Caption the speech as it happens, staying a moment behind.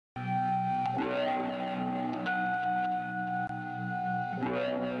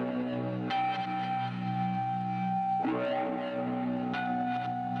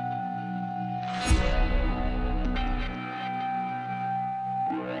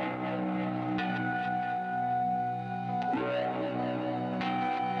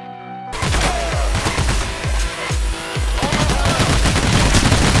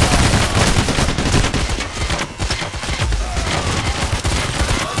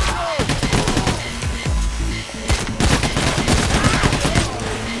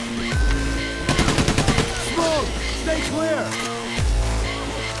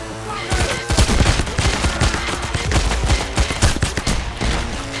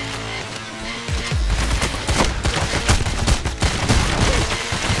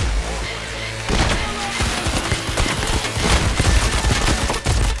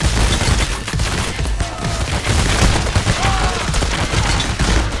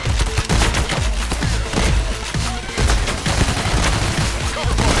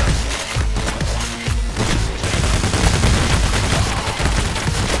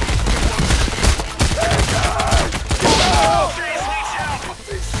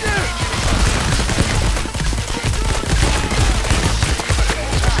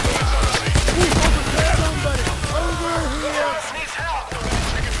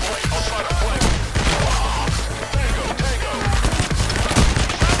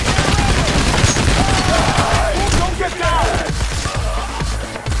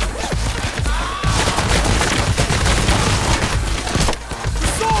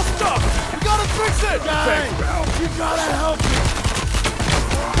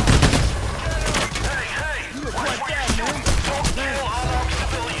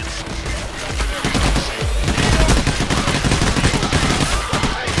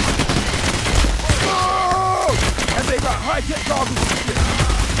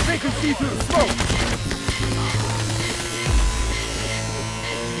See through the smoke!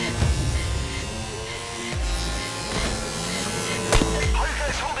 How you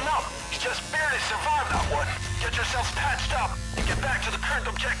guys holding up? You just barely survived that one. Get yourselves patched up and get back to the current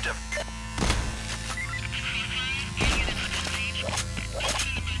objective.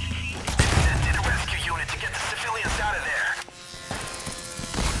 Send in a rescue unit to get the civilians out of there.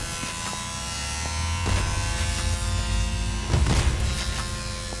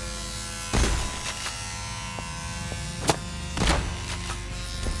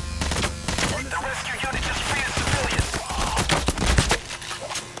 The rescue unit just freed a civilian.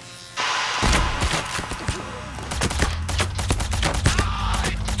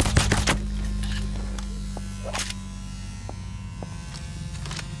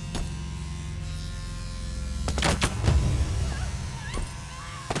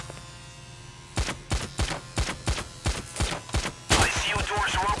 ICU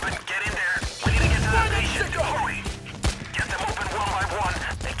doors are open. Get in there. We need to get to that patient. Hurry. Get them open one by one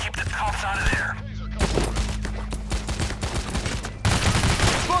and keep the cops out of there.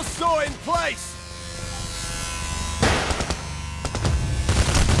 Buzzsaw in place!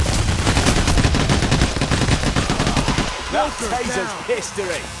 That taser's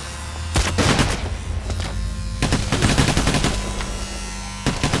history.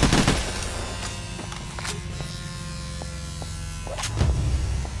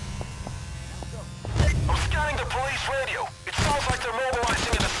 I'm scanning the police radio. It sounds like they're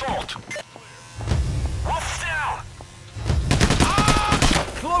mobilizing an assault. Wolf's down!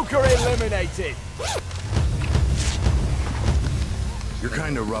 Cloaker eliminated. You're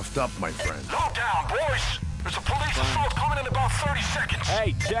kinda roughed up, my friend. Low down, boys! There's a police assault coming in about 30 seconds.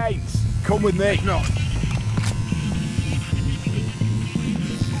 Hey, James, come with me. No.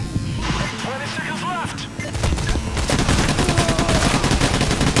 20 seconds left!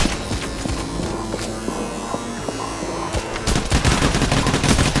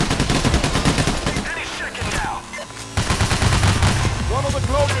 Any second now! One of the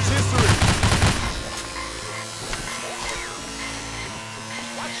Cloaker's history!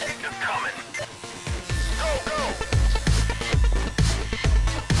 They're coming. Go, go!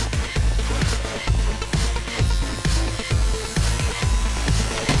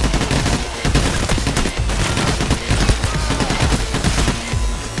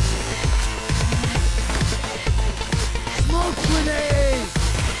 Smoke grenade!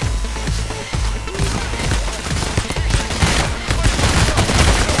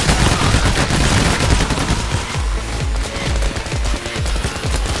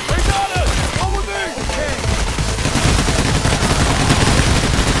 They got us! Come with me! Okay.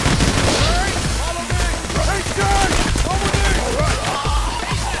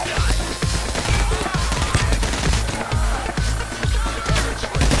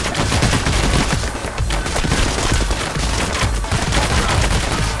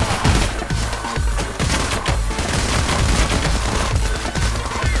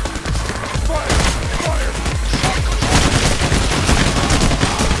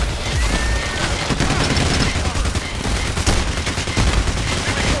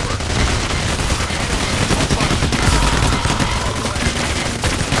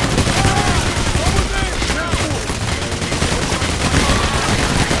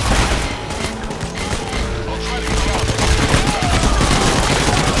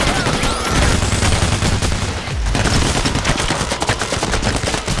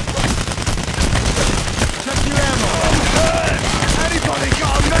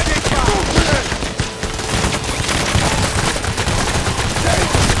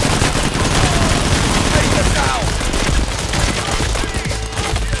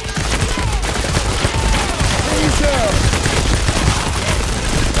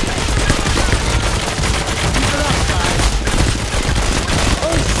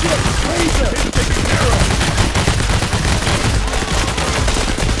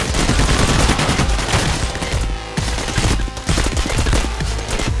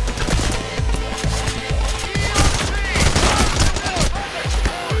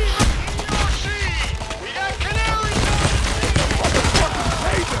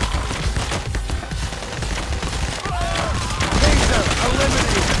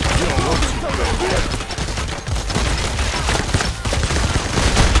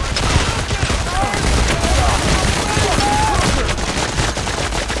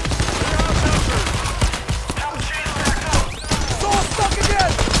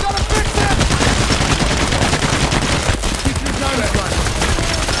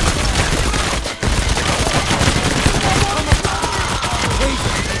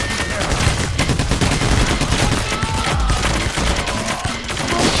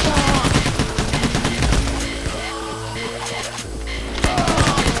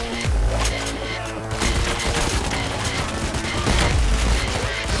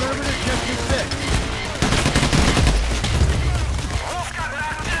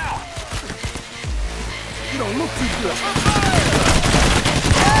 don't look too good.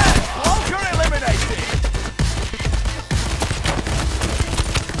 Walker eliminated!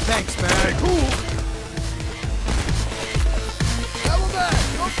 Thanks, man. Cool! Double back!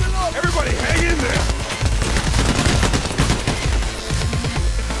 Don't fill up! Everybody hang in there!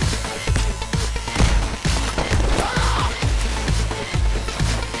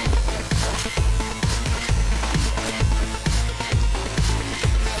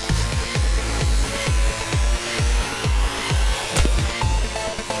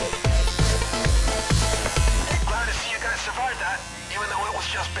 Glad to see you guys survived that, even though it was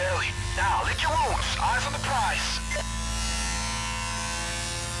just barely. Now, lick your wounds. Eyes on the prize.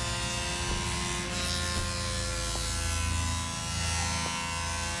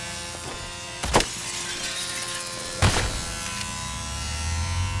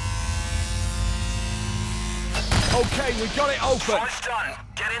 Okay, we got it open. Fight's done.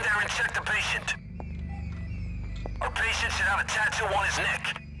 Get in there and check the patient. Our patient should have a tattoo on his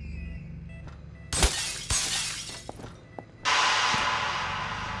neck.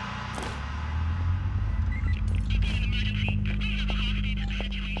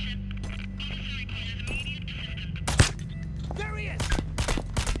 There he is!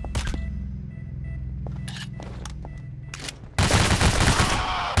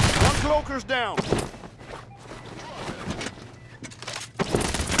 One cloaker's down.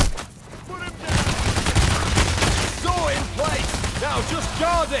 Put him down. Saw in place! Now just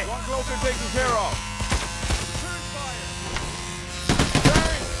guard it! One cloaker taken care of. Turn fire.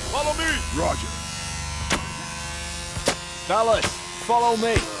 Bang! Follow me. Roger. Fellas, follow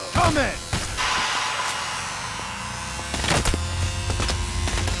me. Come in!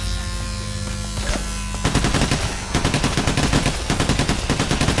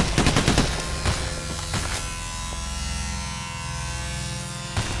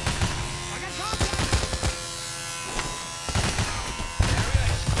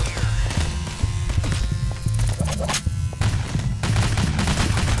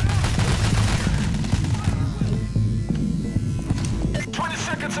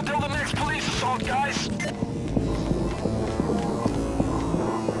 Until the next police assault, guys.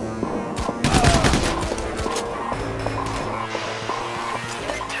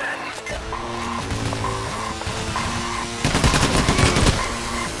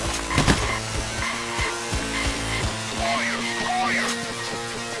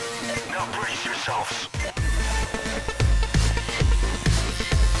 Now brace yourselves.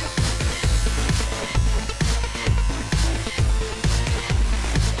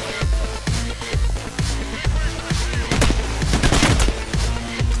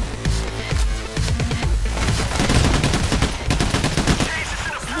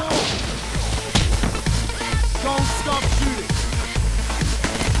 Don't stop shooting!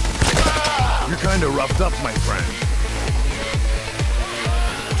 You're kinda roughed up, my friend.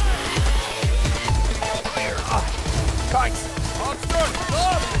 Kites! Monster!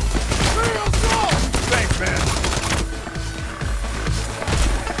 Up! Real strong! Thanks, man.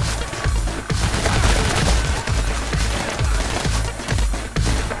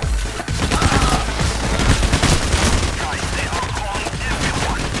 Guys, they are calling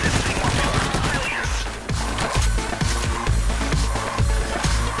everyone. This thing will be brilliant.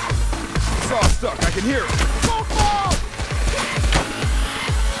 It's all stuck, I can hear it. Don't fall!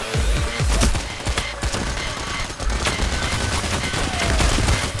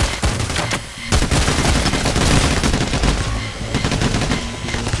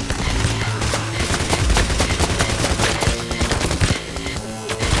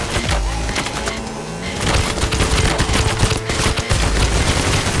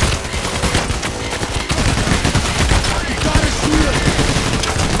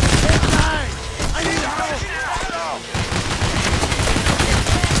 I need help!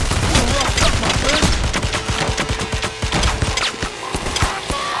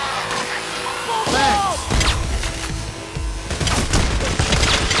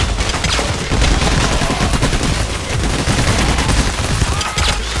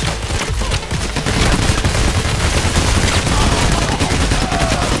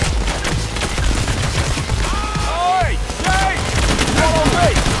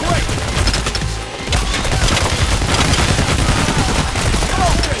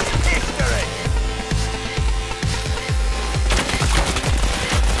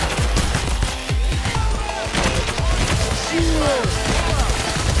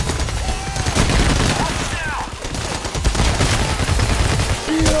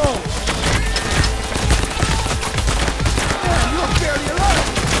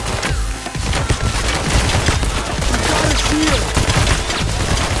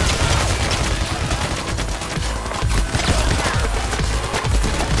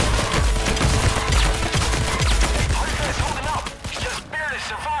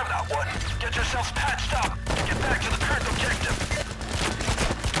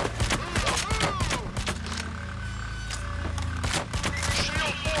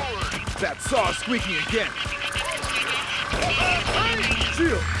 saw squeaking again.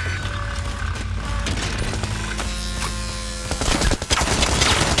 Shield.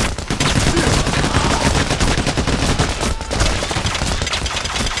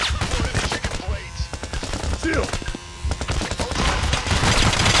 Shield.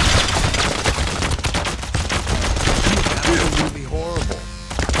 Absolutely horrible.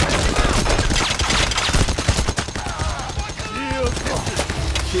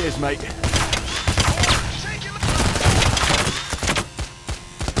 Cheers, mate.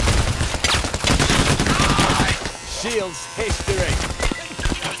 Shields history.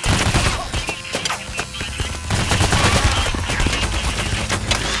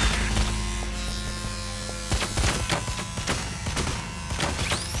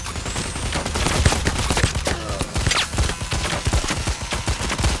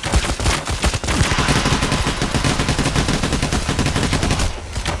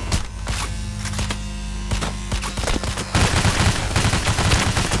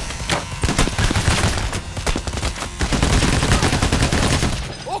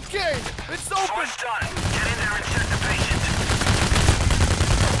 It's open! It's done. Get in there and check the patient.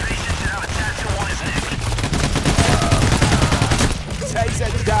 The patient should have a tattoo on his neck.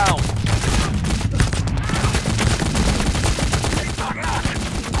 Taser down. Knock, knock.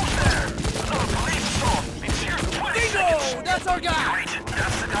 Who's there? Another police assault. It's here in 20 seconds. That's our guy! Great.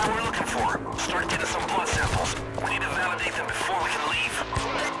 That's the guy we're looking for. Start getting some blood samples. We need to validate them before we can leave.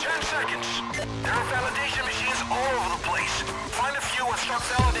 10 seconds. There are validation machines all over the place. Find a few and start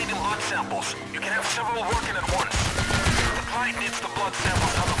validating blood samples. You can have several working at once. The client needs the blood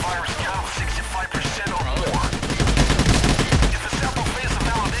samples on the virus count 65% or more. If the sample fails the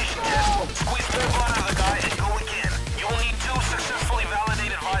validation test, squeeze more blood out of the guy and go again. You will need 2 successfully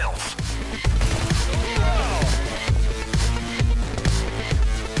validated vials.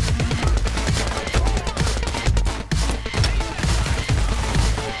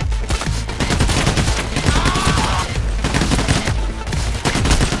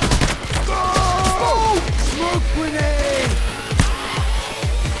 Smoke grenade!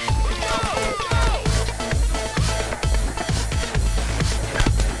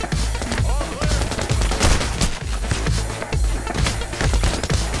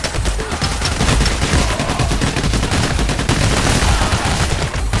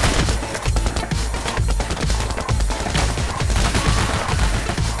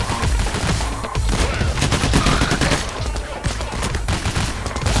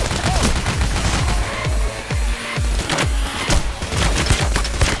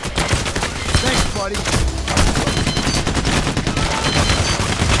 Thanks, buddy.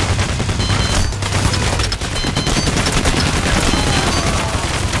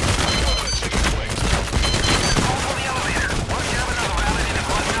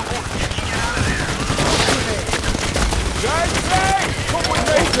 Come with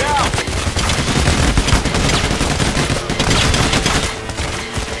me now!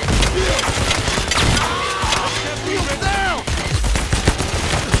 Down!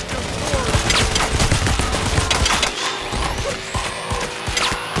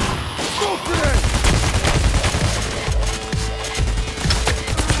 Smoke grenade!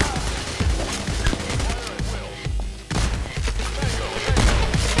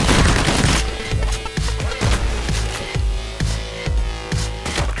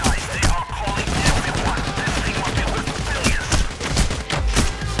 Guys, they are calling everyone. This thing must be worth billions.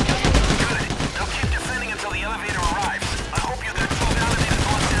 Good. Now keep defending until the elevator arrives. I hope you got 2 validated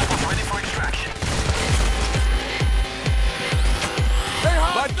blood samples ready for extraction.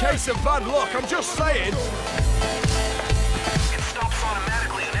 Bad case of bad luck, I'm just saying. It stops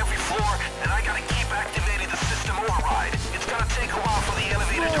automatically on every floor, and I gotta keep activating the system override. It's gonna take a while for the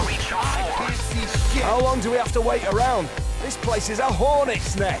elevator to reach your floor. Can't see shit. How long do we have to wait around? This place is a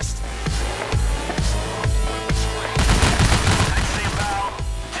hornet's nest. I'd say about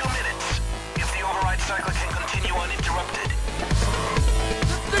 2 minutes, if the override cycle can continue uninterrupted.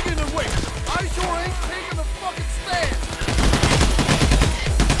 Just digging and wait! I sure ain't taking the fucking stand!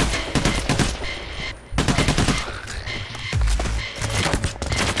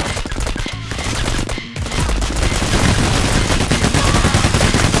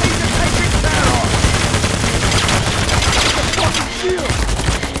 Fucking shield!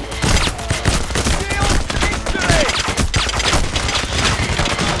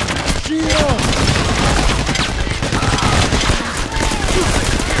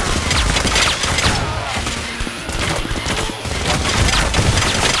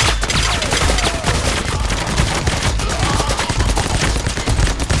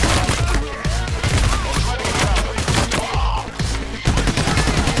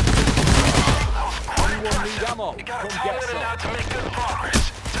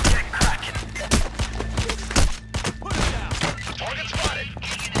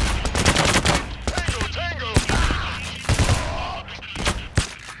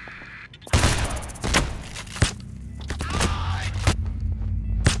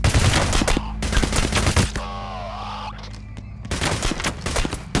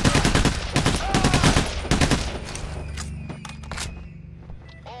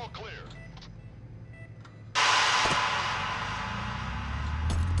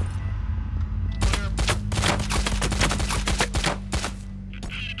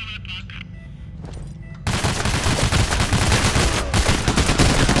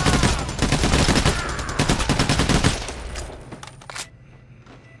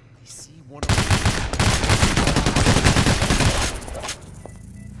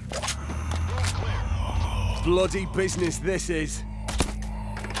 bloody business this is. They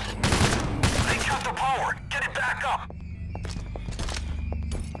cut the power. Get it back up.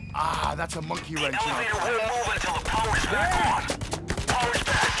 Ah, that's a monkey The wrench. elevator won't move until the power's back on. Power's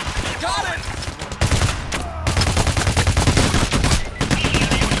back. Keep Got going. it!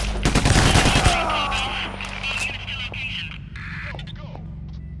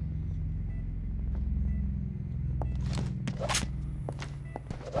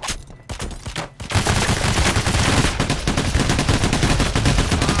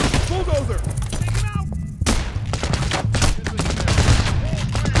 Bulldozer!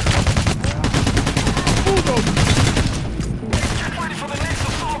 Bulldozer! Get ready for the next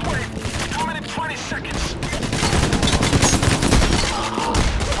assault wave. Coming in 20 seconds.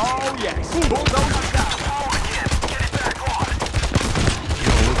 Oh yes! Bulldozer down! Power again. Get it back on.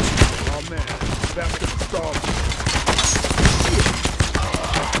 Oh man, back to the start.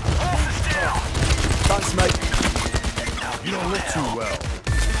 Wolf is down. Thanks, mate. You don't look too well.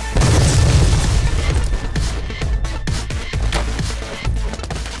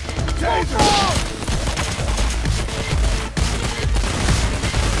 Taser!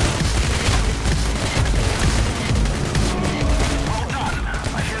 Well done.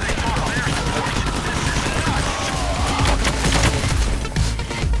 I hear they found air support.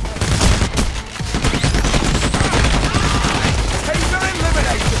 Taser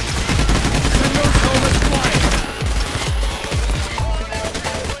eliminated! Single helmet flying!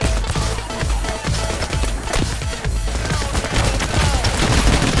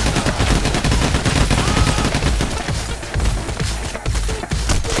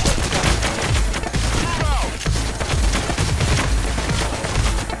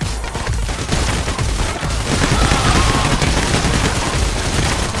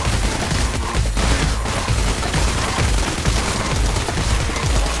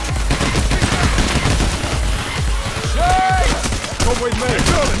 Come with me!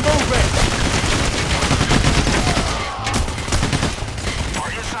 Move it!